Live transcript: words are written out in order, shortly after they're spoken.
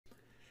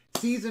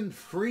Season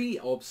 3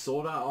 of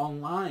Sword Art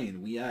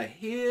Online. We are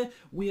here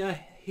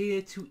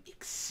to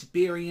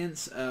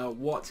experience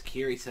what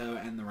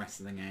Kirito and the rest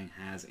of the gang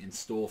has in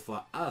store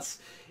for us.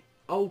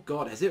 Oh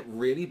god, has it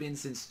really been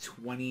since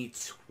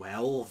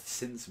 2012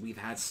 since we've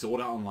had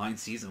Sword Art Online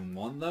Season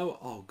 1 though?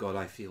 Oh god,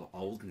 I feel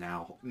old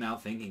now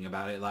thinking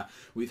about it. Like,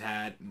 we've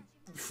had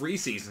 3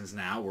 seasons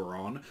now we're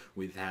on.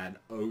 We've had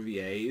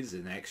OVAs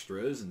and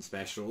extras and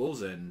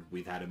specials, and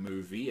we've had a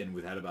movie, and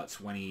we've had about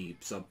 20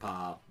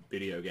 subpar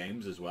video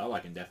games as well.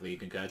 I can definitely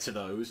concur to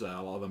those. A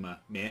lot of them are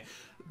meh.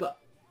 But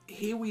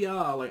here we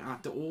are, like,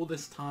 after all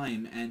this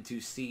time, and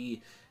to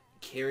see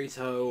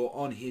Kirito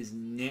on his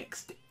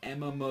next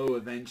MMO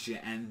adventure,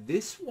 and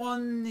this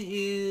one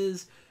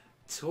is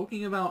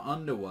talking about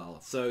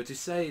Underworld. So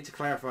to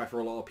clarify for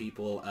a lot of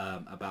people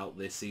about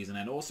this season,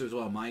 and also as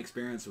well my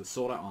experience with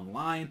Sword Art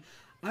Online,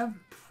 I've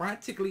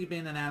practically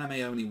been an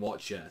anime-only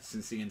watcher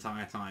since the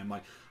entire time.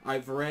 Like,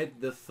 I've read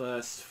the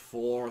first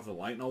 4 of the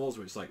light novels,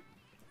 which, like,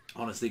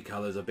 honestly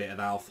covers a bit of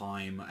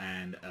Alfheim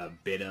and a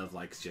bit of,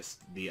 like,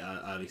 just the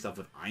early stuff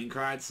with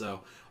Aincrad,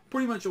 so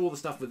pretty much all the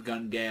stuff with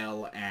Gun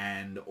Gale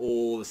and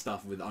all the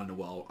stuff with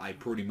Underworld, I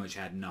pretty much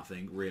had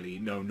nothing, really,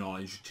 no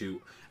knowledge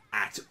to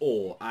at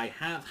all. I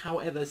have,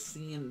 however,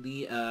 seen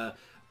the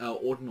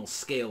Ordinal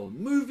Scale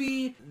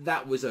movie.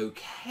 That was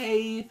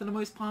okay for the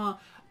most part.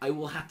 I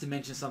will have to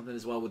mention something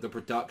as well with the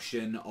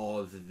production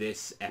of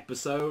this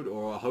episode,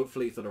 or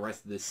hopefully for the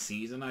rest of this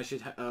season, I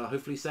should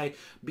hopefully say,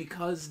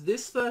 because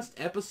this first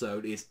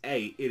episode is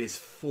it is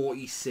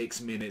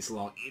 46 minutes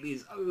long. It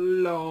is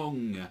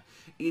long.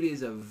 It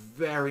is a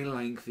very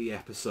lengthy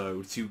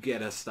episode to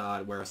get us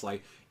started, where it's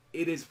like,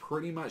 it is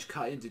pretty much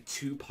cut into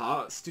 2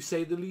 parts, to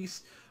say the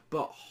least.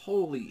 But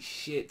holy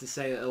shit, to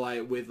say that,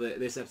 like, with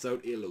this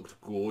episode, it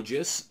looked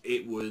gorgeous.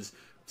 It was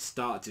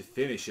start to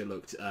finish, it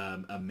looked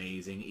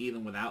amazing,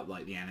 even without,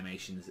 like, the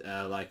animations,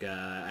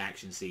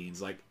 action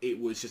scenes. Like, it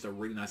was just a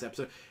really nice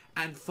episode.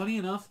 And funny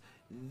enough,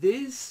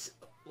 this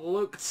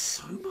looked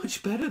so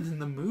much better than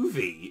the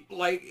movie.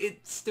 Like,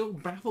 it still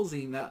baffles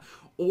me that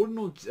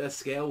Ordinal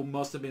Scale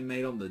must have been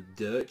made on the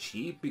dirt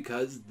cheap,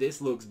 because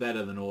this looks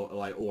better than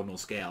Ordinal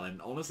Scale.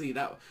 And honestly,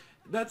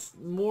 that's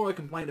more a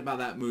complaint about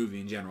that movie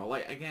in general.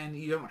 Like, again,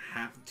 you don't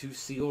have to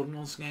see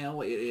Ordinal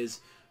Scale. It is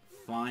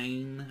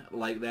fine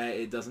like that.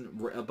 It doesn't,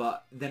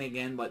 but then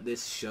again, like,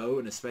 this show,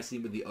 and especially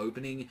with the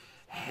opening,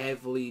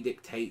 heavily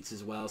dictates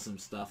as well some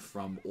stuff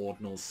from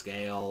Ordinal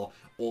Scale,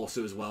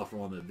 also as well from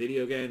one of the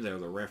video games. There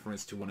was a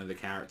reference to one of the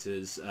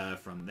characters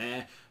from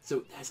there,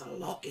 so there's a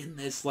lot in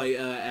this, like,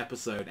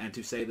 episode, and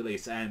to say the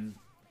least, and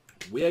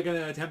we're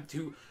gonna attempt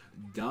to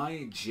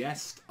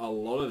digest a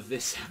lot of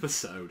this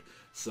episode.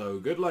 So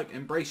good luck,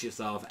 embrace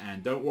yourself,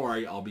 and don't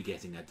worry, I'll be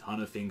getting a ton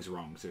of things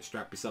wrong. So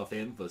strap yourself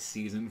in for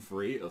Season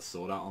 3 of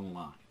Sword Art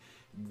Online,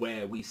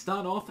 where we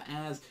start off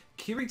as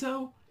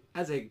Kirito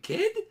as a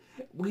kid.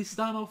 We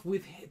start off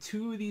with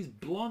 2 of these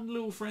blonde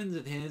little friends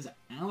of his,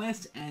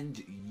 Alice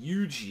and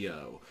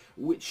Yu-Gi-Oh,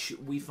 which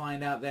we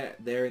find out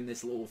that they're in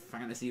this little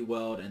fantasy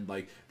world, and,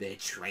 like, they're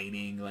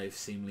training, like,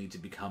 seemingly to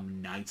become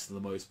knights for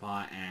the most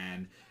part,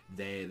 and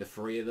the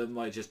 3 of them,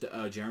 like, just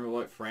general,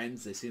 like,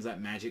 friends. It seems like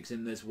magic's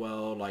in this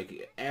world,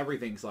 like,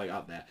 everything's, like,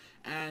 up there.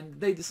 And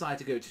they decide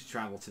to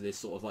travel to this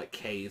sort of, like,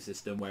 cave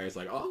system where it's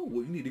like, oh,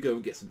 we need to go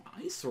and get some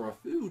ice or our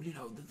food, you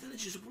know, the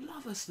villagers will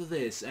love us for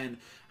this. And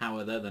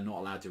however, they're not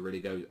allowed to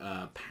really go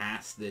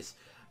past this,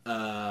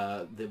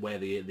 where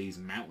these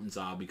mountains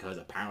are, because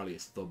apparently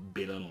it's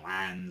forbidden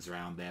lands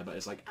around there. But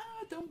it's like,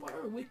 don't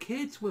worry, we're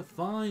kids, we're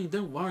fine,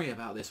 don't worry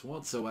about this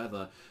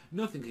whatsoever.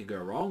 Nothing can go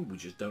wrong, we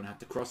just don't have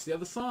to cross the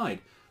other side.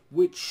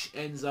 Which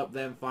ends up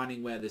them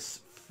finding where this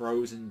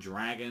frozen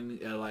dragon,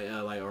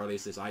 or at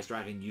least this ice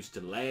dragon, used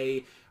to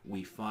lay.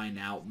 We find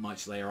out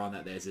much later on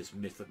that there's this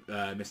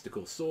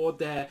mystical sword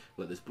there,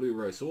 like this blue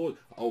rose sword.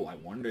 Oh, I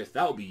wonder if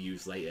that'll be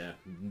used later.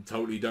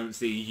 Totally don't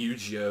see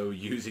Yu-Gi-Oh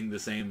using the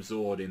same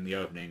sword in the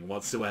opening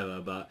whatsoever,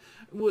 but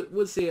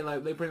we'll see it.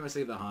 Like, they pretty much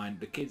leave it behind.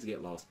 The kids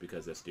get lost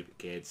because they're stupid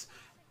kids.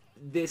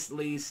 This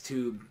leads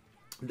to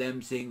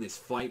them seeing this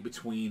fight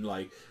between,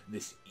 like,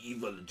 this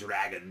evil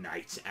dragon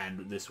knight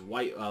and this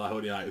white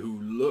holy knight who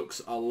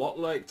looks a lot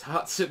like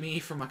Tatsumi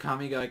from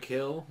Akame ga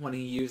Kill when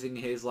he's using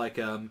his, like,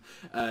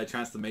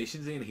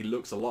 transformation scene. He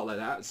looks a lot like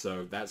that,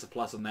 so that's a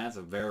plus on that. It's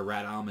a very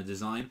rad armor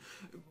design,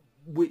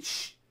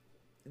 which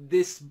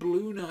this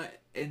blue knight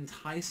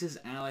entices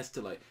Alice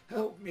to, like,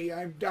 help me,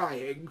 I'm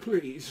dying,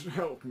 please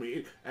help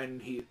me.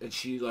 And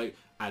she, like,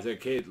 as a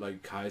kid,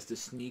 like, tries to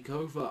sneak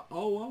over.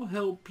 Oh, I'll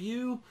help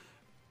you.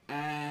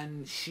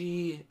 And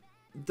she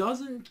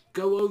doesn't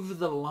go over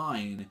the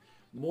line,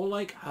 more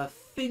like her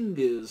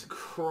fingers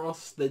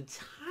cross the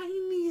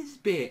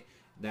tiniest bit.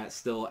 That's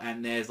still,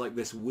 and there's, like,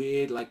 this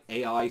weird, like,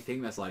 AI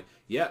thing that's like,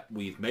 yep,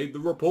 we've made the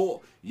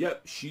report,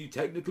 yep, she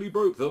technically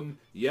broke them,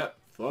 yep,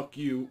 fuck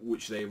you,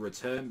 which they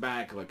return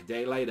back, like, a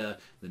day later.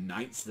 The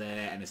knight's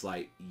there, and it's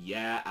like,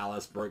 yeah,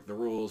 Alice broke the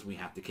rules, we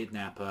have to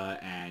kidnap her,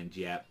 and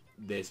yep,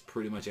 this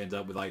pretty much ends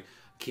up with, like,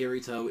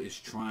 Kirito is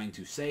trying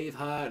to save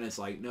her, and it's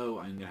like, no,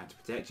 I'm gonna have to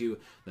protect you.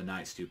 The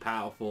knight's too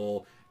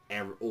powerful,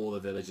 all the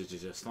villagers are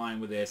just fine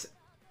with this.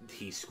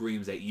 He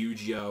screams at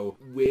Yu-Gi-Oh!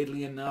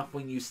 Weirdly enough,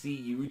 when you see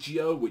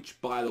Yu-Gi-Oh!, which,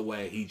 by the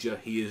way, he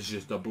is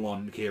just a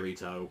blonde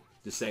Kirito,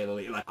 to say the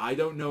least. Like, I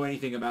don't know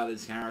anything about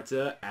this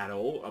character at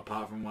all,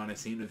 apart from what I've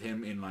seen of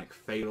him in, like,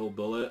 Fatal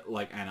Bullet,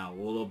 like, and a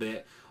little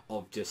bit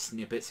of just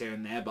snippets here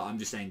and there, but I'm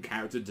just saying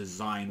character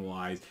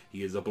design-wise,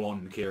 he is a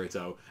blonde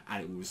Kirito,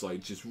 and it was,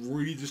 like, just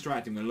really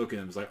distracting when looking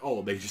at him. It's like,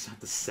 oh, they just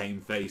have the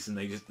same face, and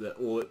they just,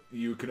 or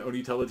you can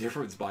only tell the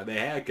difference by their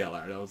hair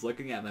color, and I was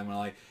looking at them, and,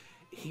 like,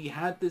 he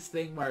had this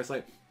thing where it's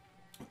like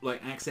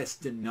access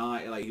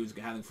denied, like he was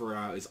having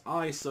throughout his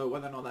eyes, so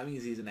whether or not that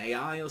means he's an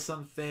AI or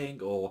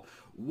something, or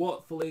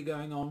what fully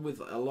going on with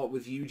a lot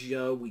with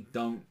Yu-Gi-Oh, we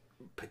don't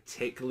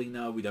particularly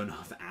know. We don't know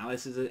if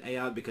Alice is an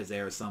AI, because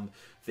there is something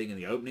in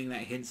the opening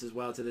that hints as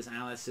well to this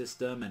Alice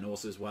system, and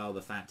also as well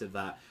the fact of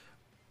that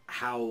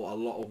how a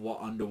lot of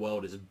what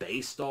Underworld is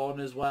based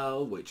on as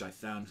well, which I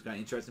found quite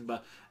interesting.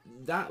 But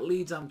that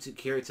leads up to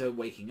Kirito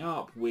waking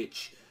up,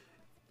 which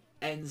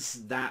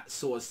ends that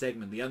sort of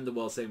segment, the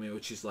Underworld segment,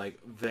 which is like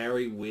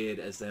very weird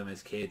as them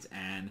as kids,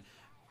 and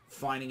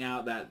finding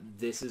out that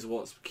this is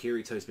what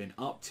Kirito's been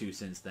up to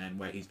since then,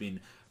 where he's been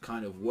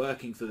kind of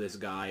working for this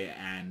guy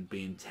and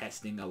been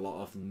testing a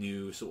lot of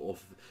new sort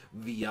of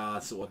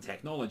VR sort of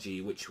technology,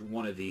 which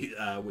one of the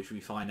which we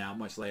find out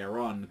much later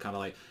on, kind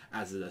of like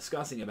as they're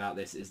discussing about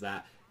this, is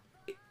that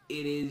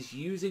it is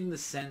using the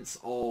sense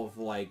of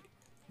like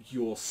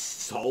your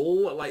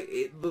soul, like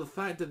the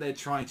fact that they're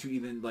trying to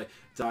even like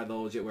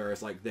divulge it,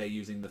 whereas like they're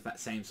using the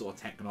same sort of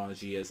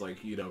technology as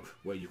like, you know,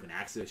 where you can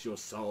access your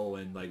soul,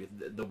 and like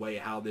the way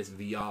how this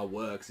VR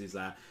works is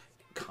that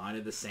kind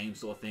of the same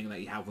sort of thing that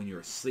you have when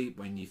you're asleep,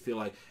 when you feel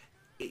like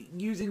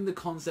using the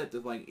concept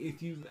of like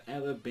if you've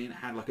ever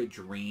had like a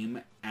dream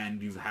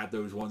and you've had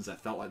those ones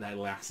that felt like they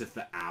lasted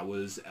for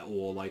hours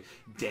or like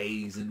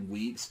days and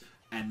weeks,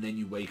 and then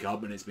you wake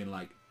up and it's been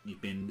like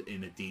you've been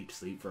in a deep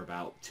sleep for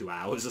about 2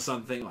 hours or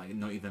something, like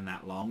not even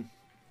that long,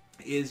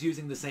 is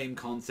using the same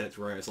concept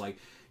where it's like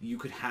you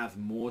could have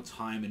more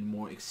time and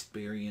more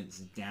experience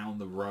down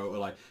the road, or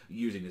like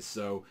using this.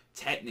 So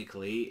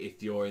technically,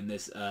 if you're in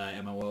this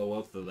MMO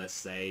world for, let's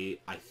say,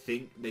 I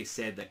think they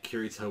said that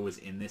Kirito was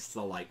in this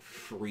for like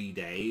 3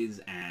 days,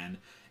 and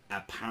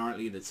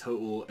apparently the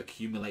total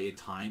accumulated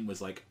time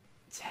was like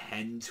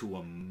 10 to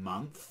a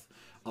month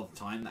of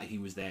time that he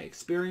was there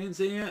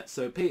experiencing it.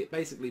 So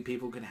basically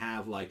people can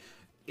have like,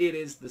 it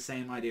is the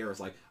same idea as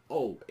like,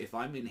 oh, if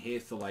I'm in here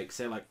for like,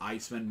 say like I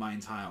spend my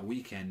entire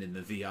weekend in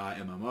the VR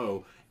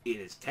MMO, it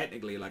is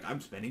technically like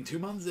I'm spending 2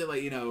 months there,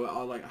 like, you know,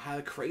 or like I had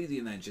a crazy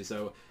adventure.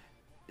 So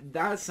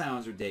that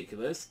sounds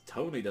ridiculous.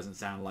 Totally doesn't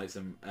sound like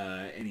some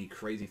any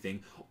crazy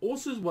thing.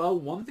 Also as well,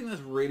 one thing that's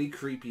really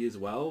creepy as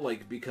well,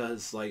 like,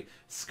 because like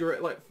screw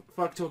it, like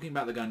fuck talking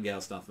about the gun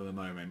girl stuff for the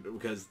moment,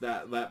 because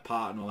that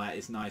part and all that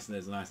is nice and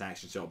there's a nice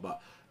action shot,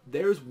 but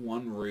there's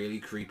one really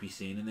creepy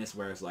scene in this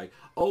where it's like,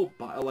 oh,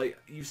 but like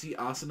you see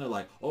Asuna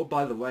like, oh,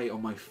 by the way,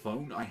 on my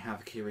phone I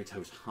have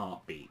Kirito's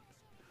heartbeat.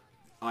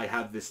 I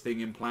have this thing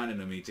implanted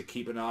in me to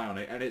keep an eye on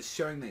it, and it's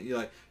showing that, you know,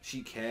 like,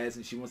 she cares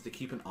and she wants to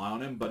keep an eye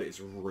on him, but it's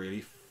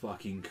really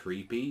fucking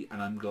creepy, and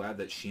I'm glad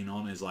that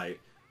Shinon is like,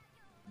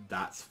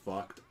 that's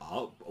fucked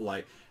up.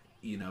 Like,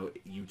 you know,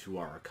 you two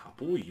are a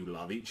couple, you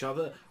love each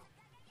other.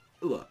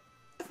 Look,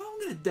 if I'm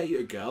gonna date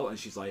a girl and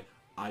she's like,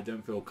 I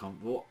don't feel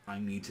comfortable, I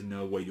need to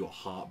know where your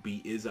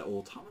heartbeat is at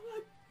all times, I'm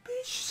like,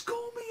 bitch, just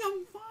call me,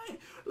 I'm fine.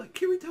 Like,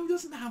 Kirito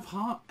doesn't have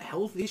heart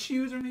health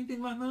issues or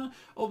anything like that.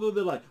 Although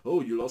they're like,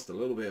 oh, you lost a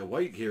little bit of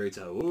weight,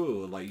 Kirito.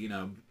 Oh, like, you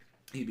know,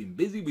 you've been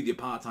busy with your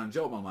part-time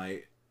job. I'm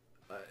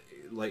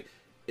like,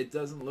 it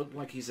doesn't look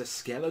like he's a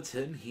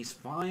skeleton. He's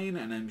fine,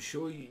 and I'm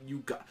sure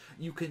you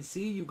can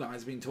see you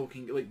guys been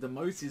talking. Like, the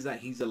most is that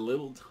he's a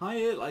little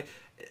tired. Like,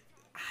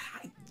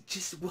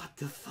 just what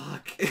the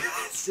fuck?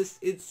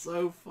 It's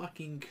so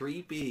fucking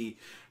creepy.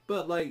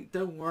 But like,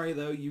 don't worry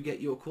though, you get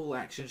your cool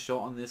action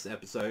shot on this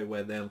episode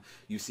where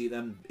you see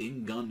them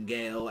in Gun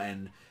Gale,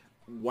 and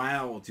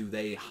wow, do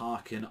they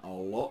harken a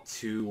lot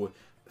to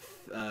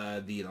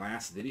the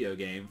last video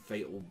game,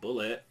 Fatal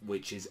Bullet,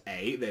 which is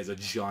there's a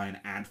giant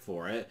ad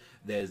for it.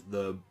 There's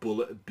the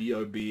Bullet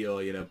B.O.B.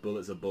 or, you know,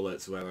 Bullets are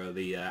Bullets, where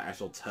the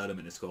actual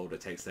tournament is called.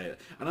 It takes that.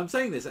 And I'm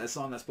saying this as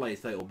someone that's played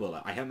Fatal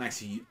Bullet. I haven't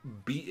actually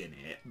beaten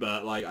it,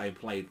 but like I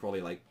played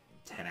probably like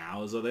 10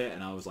 hours of it,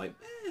 and I was like,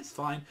 it's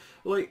fine.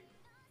 Like,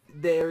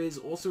 there is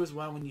also as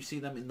well when you see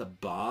them in the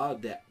bar,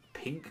 that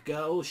pink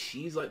girl,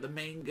 she's like the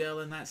main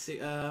girl in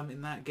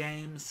that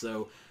game,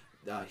 so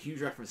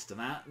huge reference to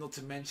that. Not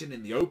to mention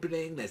in the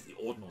opening there's the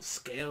ordinal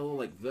scale,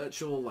 like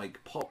virtual like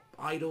pop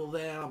idol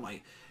there. I'm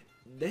like,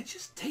 they're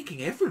just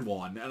taking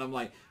everyone, and I'm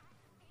like,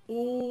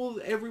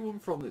 everyone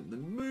from the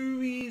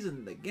movies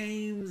and the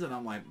games, and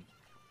I'm like,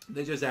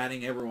 they're just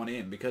adding everyone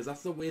in, because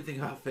that's the weird thing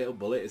about Fatal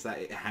Bullet, is that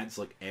it has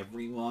like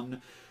everyone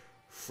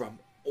from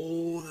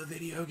all the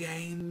video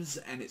games,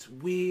 and it's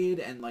weird,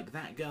 and like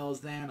that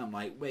girl's there, and I'm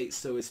like, wait,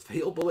 so is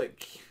Fatal Bullet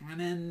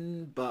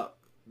canon, but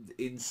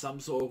in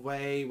some sort of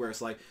way, where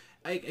it's like,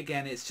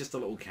 Again, it's just a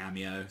little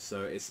cameo,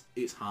 so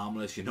it's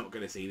harmless. You're not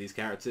going to see these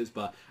characters,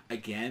 but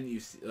again,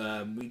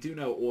 we do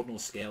know Ordinal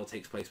Scale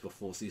takes place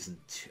before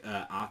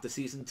after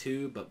season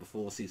 2, but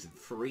before season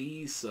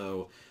 3,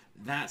 so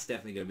that's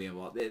definitely going to be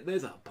involved.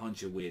 There's a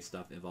bunch of weird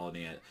stuff involved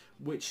in it,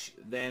 which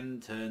then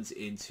turns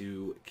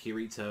into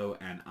Kirito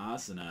and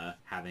Asuna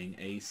having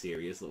a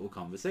serious little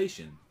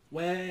conversation,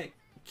 where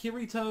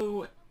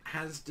Kirito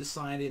has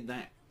decided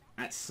that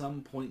at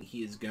some point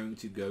he is going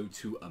to go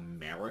to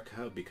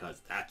America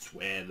because that's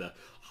where the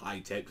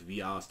high-tech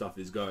VR stuff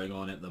is going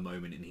on at the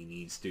moment, and he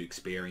needs to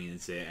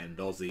experience it. And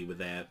Ozzy,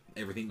 with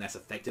everything that's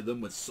affected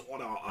them with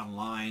Sword Art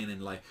Online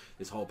and like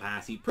this whole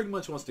past, he pretty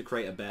much wants to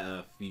create a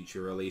better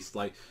future, or at least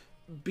like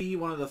be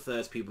one of the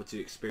first people to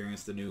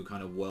experience the new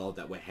kind of world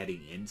that we're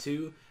heading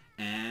into.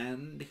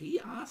 And he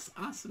asked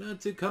Asuna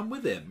to come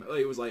with him.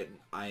 It was like,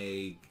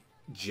 I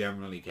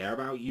genuinely care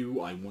about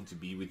you, I want to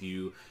be with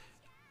you,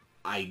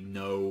 I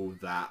know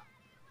that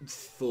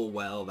full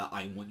well that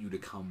I want you to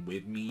come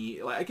with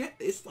me. Like, again,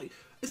 it's the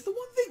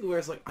one thing where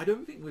it's like, I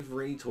don't think we've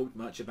really talked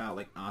much about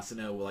like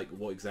Asuna, or like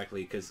what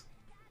exactly, because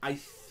I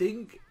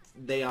think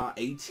they are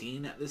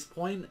 18 at this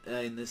point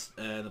in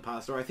the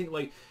past story. I think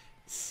like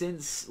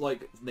since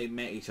like they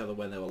met each other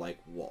when they were like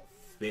what,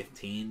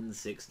 15,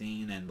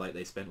 16, and like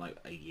they spent like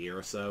a year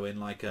or so in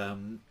like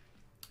in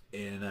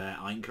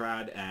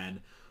Einkrad,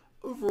 and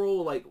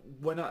overall, like,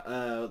 when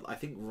I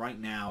think right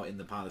now in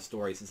the part of the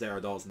story, since they're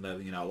adults and they're,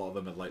 you know, a lot of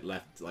them have like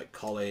left like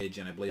college,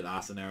 and I believe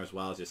Asuna as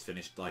well just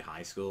finished like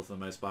high school for the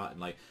most part,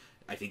 and like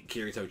I think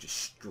Kirito just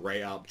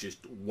straight up just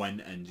went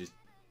and just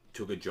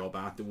took a job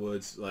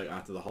afterwards, like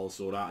after the whole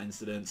Sword Art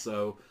incident.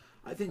 So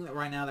I think that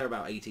right now they're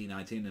about 18,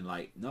 19, and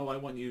like, no, I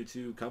want you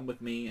to come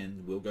with me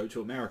and we'll go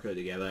to America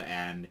together.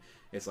 And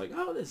it's like,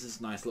 oh, this is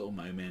a nice little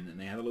moment, and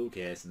they have a little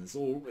kiss, and it's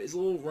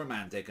all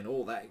romantic and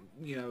all that,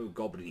 you know,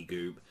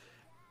 gobbledygook.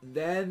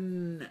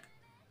 Then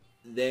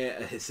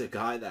there is a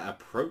guy that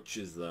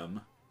approaches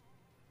them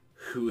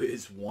who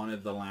is one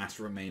of the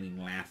last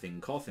remaining Laughing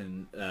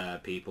Coffin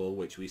people,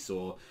 which we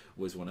saw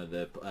was one of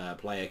the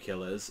player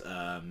killers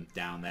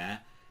down there,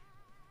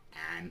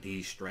 and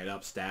he straight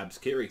up stabs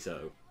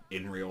Kirito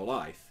in real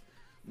life,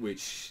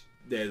 which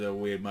there's a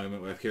weird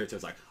moment where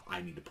Kirito's like,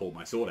 I need to pull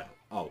my sword out.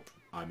 Oh,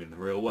 I'm in the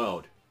real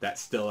world. That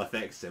still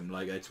affects him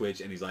like a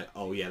twitch, and he's like,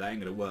 oh yeah, that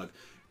ain't gonna work.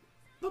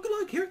 Not gonna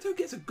lie, Kirito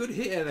gets a good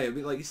hit at it.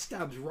 Like, he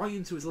stabs right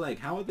into his leg.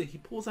 However, he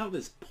pulls out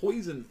this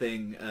poison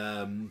thing,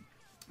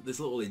 this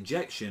little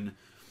injection,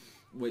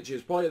 which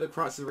is probably the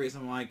crux of the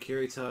reason why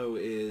Kirito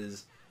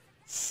is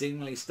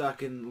seemingly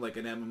stuck in like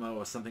an MMO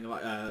or something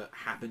like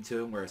happened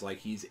to him, where it's like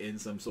he's in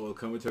some sort of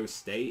comatose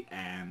state,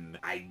 and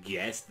I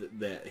guess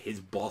that his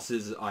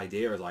boss's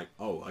idea is like,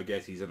 oh, I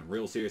guess he's in a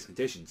real serious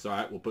condition, so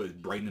I will put his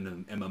brain in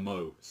an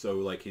MMO, so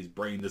like his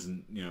brain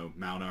doesn't, you know,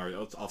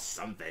 malnourish or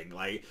something.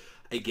 Like,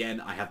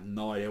 again, I have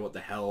no idea what the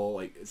hell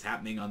like is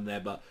happening on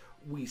there, but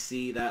we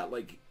see that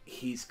like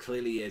he's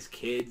clearly as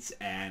kids,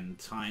 and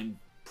time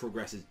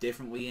progresses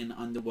differently in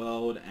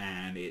Underworld,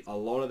 and a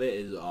lot of it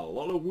is a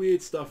lot of weird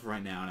stuff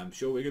right now, and I'm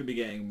sure we're going to be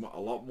getting a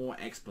lot more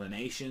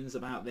explanations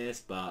about this,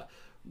 but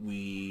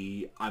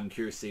I'm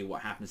curious to see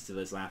what happens to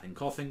this Laughing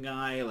Coffin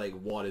guy, like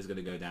what is going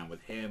to go down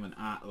with him, and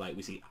like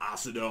we see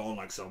Asuna on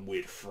like some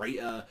weird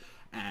freighter,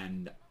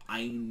 and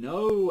I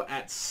know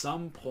at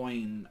some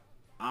point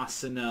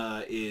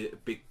Asuna is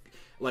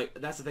like,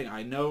 that's the thing,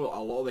 I know a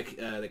lot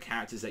of the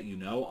characters that you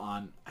know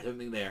aren't, I don't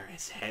think they're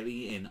as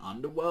heavy in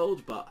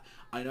Underworld, but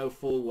I know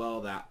full well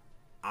that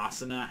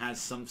Asuna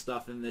has some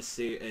stuff in this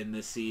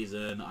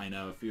season. I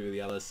know a few of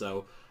the others,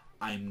 so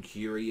I'm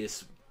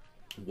curious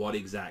what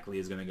exactly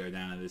is going to go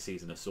down in this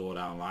season of Sword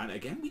Art Online.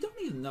 Again, we don't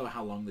even know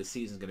how long this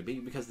season is going to be,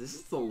 because this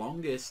is the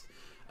longest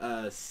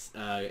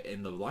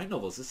in the light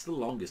novels. This is the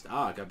longest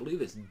arc. I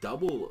believe it's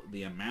double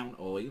the amount,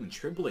 or even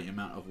triple the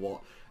amount of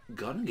what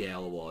Gun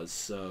Gale was.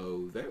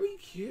 So very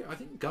cute. I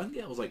think Gun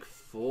Gale was like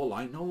 4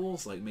 light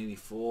novels, like maybe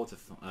 4 to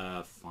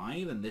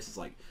 5, and this is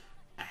like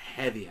a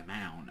heavy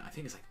amount. I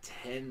think it's like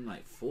 10,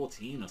 like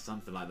 14 or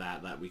something like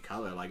that we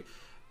color. Like,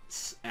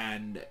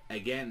 and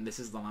again, this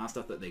is the last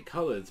stuff that they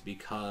colored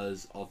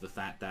because of the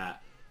fact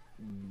that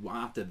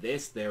after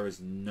this there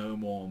is no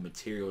more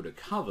material to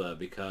cover,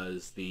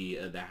 because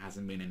there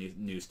hasn't been any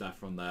new stuff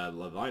from the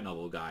light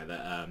novel guy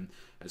that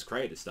has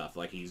created stuff.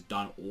 Like, he's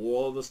done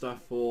all of the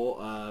stuff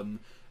for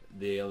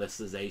the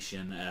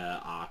Alicization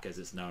arc, as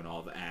it's known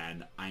of,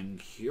 and I'm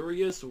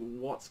curious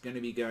what's going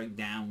to be going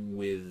down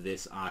with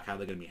this arc, how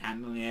they're going to be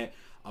handling it.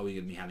 Are we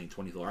going to be having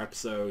 24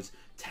 episodes,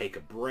 take a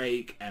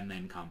break, and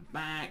then come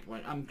back?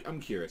 Like,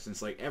 I'm curious.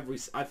 It's like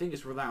I think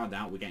it's without a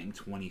doubt we're getting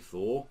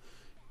 24.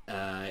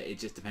 It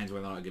just depends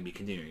whether or not it's going to be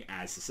continuing.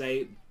 As to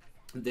say,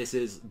 this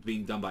is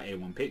being done by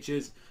A1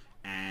 Pictures,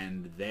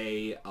 and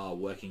they are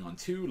working on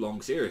 2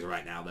 long series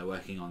right now. They're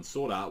working on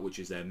Sword Art, which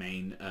is their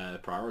main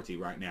priority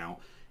right now,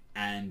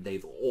 And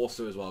they've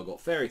also as well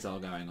got Fairy Tail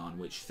going on,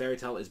 which Fairy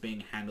Tail is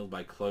being handled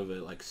by Clover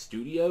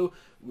Studio,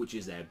 which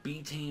is their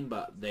B team,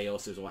 but they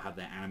also as well have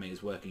their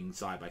animators working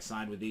side by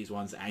side with these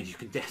ones, and you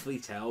can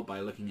definitely tell by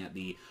looking at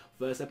the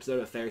first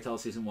episode of Fairy Tail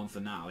Season 1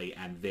 finale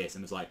and this,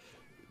 and it's like,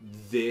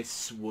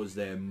 this was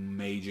their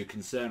major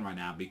concern right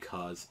now,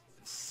 because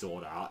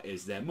Sword Art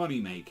is their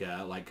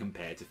moneymaker, like,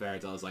 compared to Fairy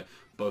Tail. It's like,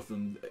 both of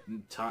them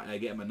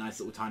get them a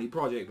nice little tiny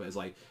project, but it's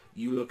like,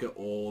 you look at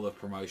all the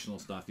promotional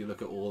stuff, you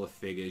look at all the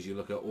figures, you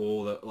look at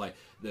all the, like,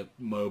 the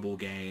mobile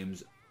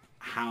games,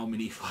 how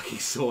many fucking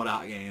Sword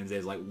Art games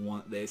there's, like,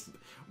 there's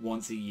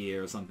once a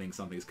year or something's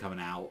coming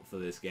out for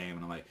this game,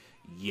 and I'm like,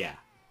 yeah,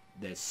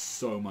 there's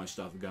so much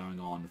stuff going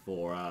on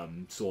for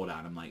Sword Art,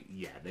 and I'm like,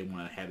 yeah, they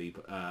want to heavy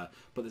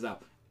put this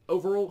out.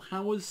 Overall,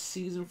 how was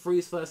Season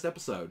 3's first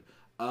episode?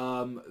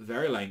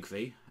 Very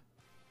lengthy.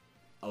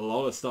 A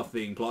lot of stuff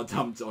being plot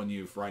dumped on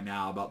you right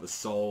now about the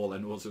soul,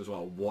 and also as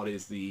well, what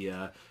is the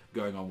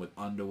going on with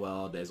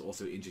Underworld. There's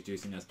also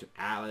introducing us to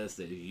Alice,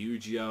 there's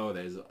Yu-Gi-Oh,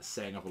 there's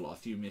setting up a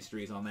few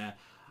mysteries on there.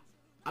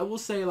 I will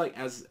say, like,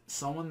 as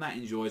someone that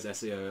enjoys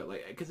SAO,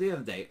 like, because at the end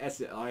of the day,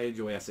 I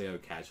enjoy SAO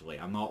casually.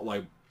 I'm not,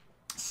 like,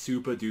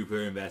 super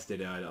duper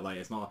invested in it. Like,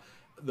 it's not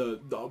the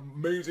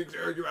amazing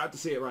series, you have to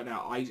see it right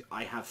now.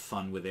 I have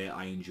fun with it.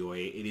 I enjoy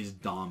it. It is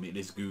dumb. It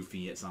is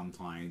goofy at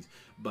sometimes,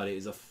 but it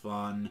is a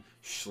fun,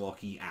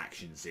 schlocky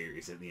action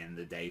series at the end of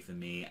the day for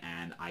me,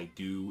 and I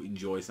do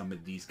enjoy some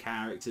of these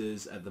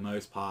characters at the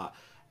most part.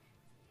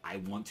 I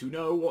want to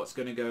know what's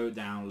going to go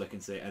down,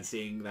 and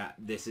seeing that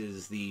this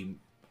is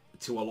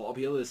to a lot of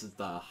people, this is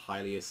the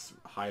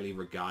highly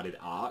regarded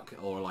arc,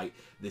 or like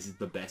this is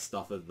the best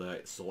stuff of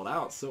the Sword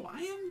Art. So I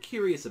am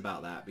curious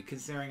about that, because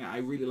considering I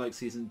really like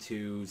Season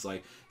 2's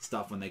like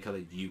stuff when they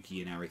colored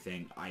Yuki and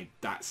everything.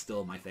 That's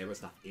still my favorite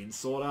stuff in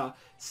Sword Art.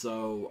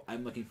 So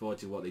I'm looking forward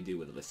to what they do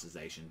with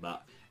Alicization.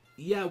 But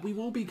yeah, we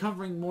will be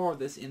covering more of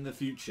this in the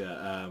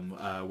future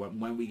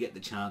when we get the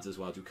chance as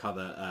well to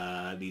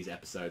cover these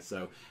episodes.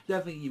 So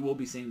definitely you will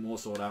be seeing more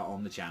Sword Art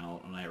on the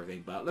channel and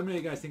everything. But let me know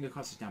what you guys think in the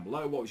comments down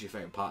below. What was your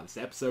favourite part of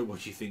this episode?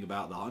 What do you think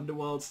about the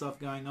Underworld stuff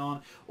going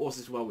on?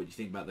 Also as well, what do you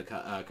think about the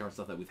current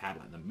stuff that we've had,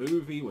 like the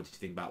movie? What did you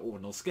think about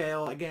Ordinal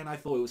Scale? Again, I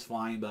thought it was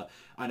fine, but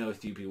I know a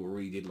few people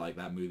really did like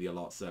that movie a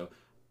lot. So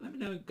let me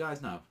know,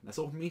 guys know. That's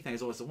all from me.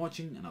 Thanks always for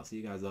watching, and I'll see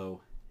you guys though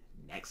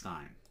next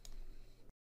time.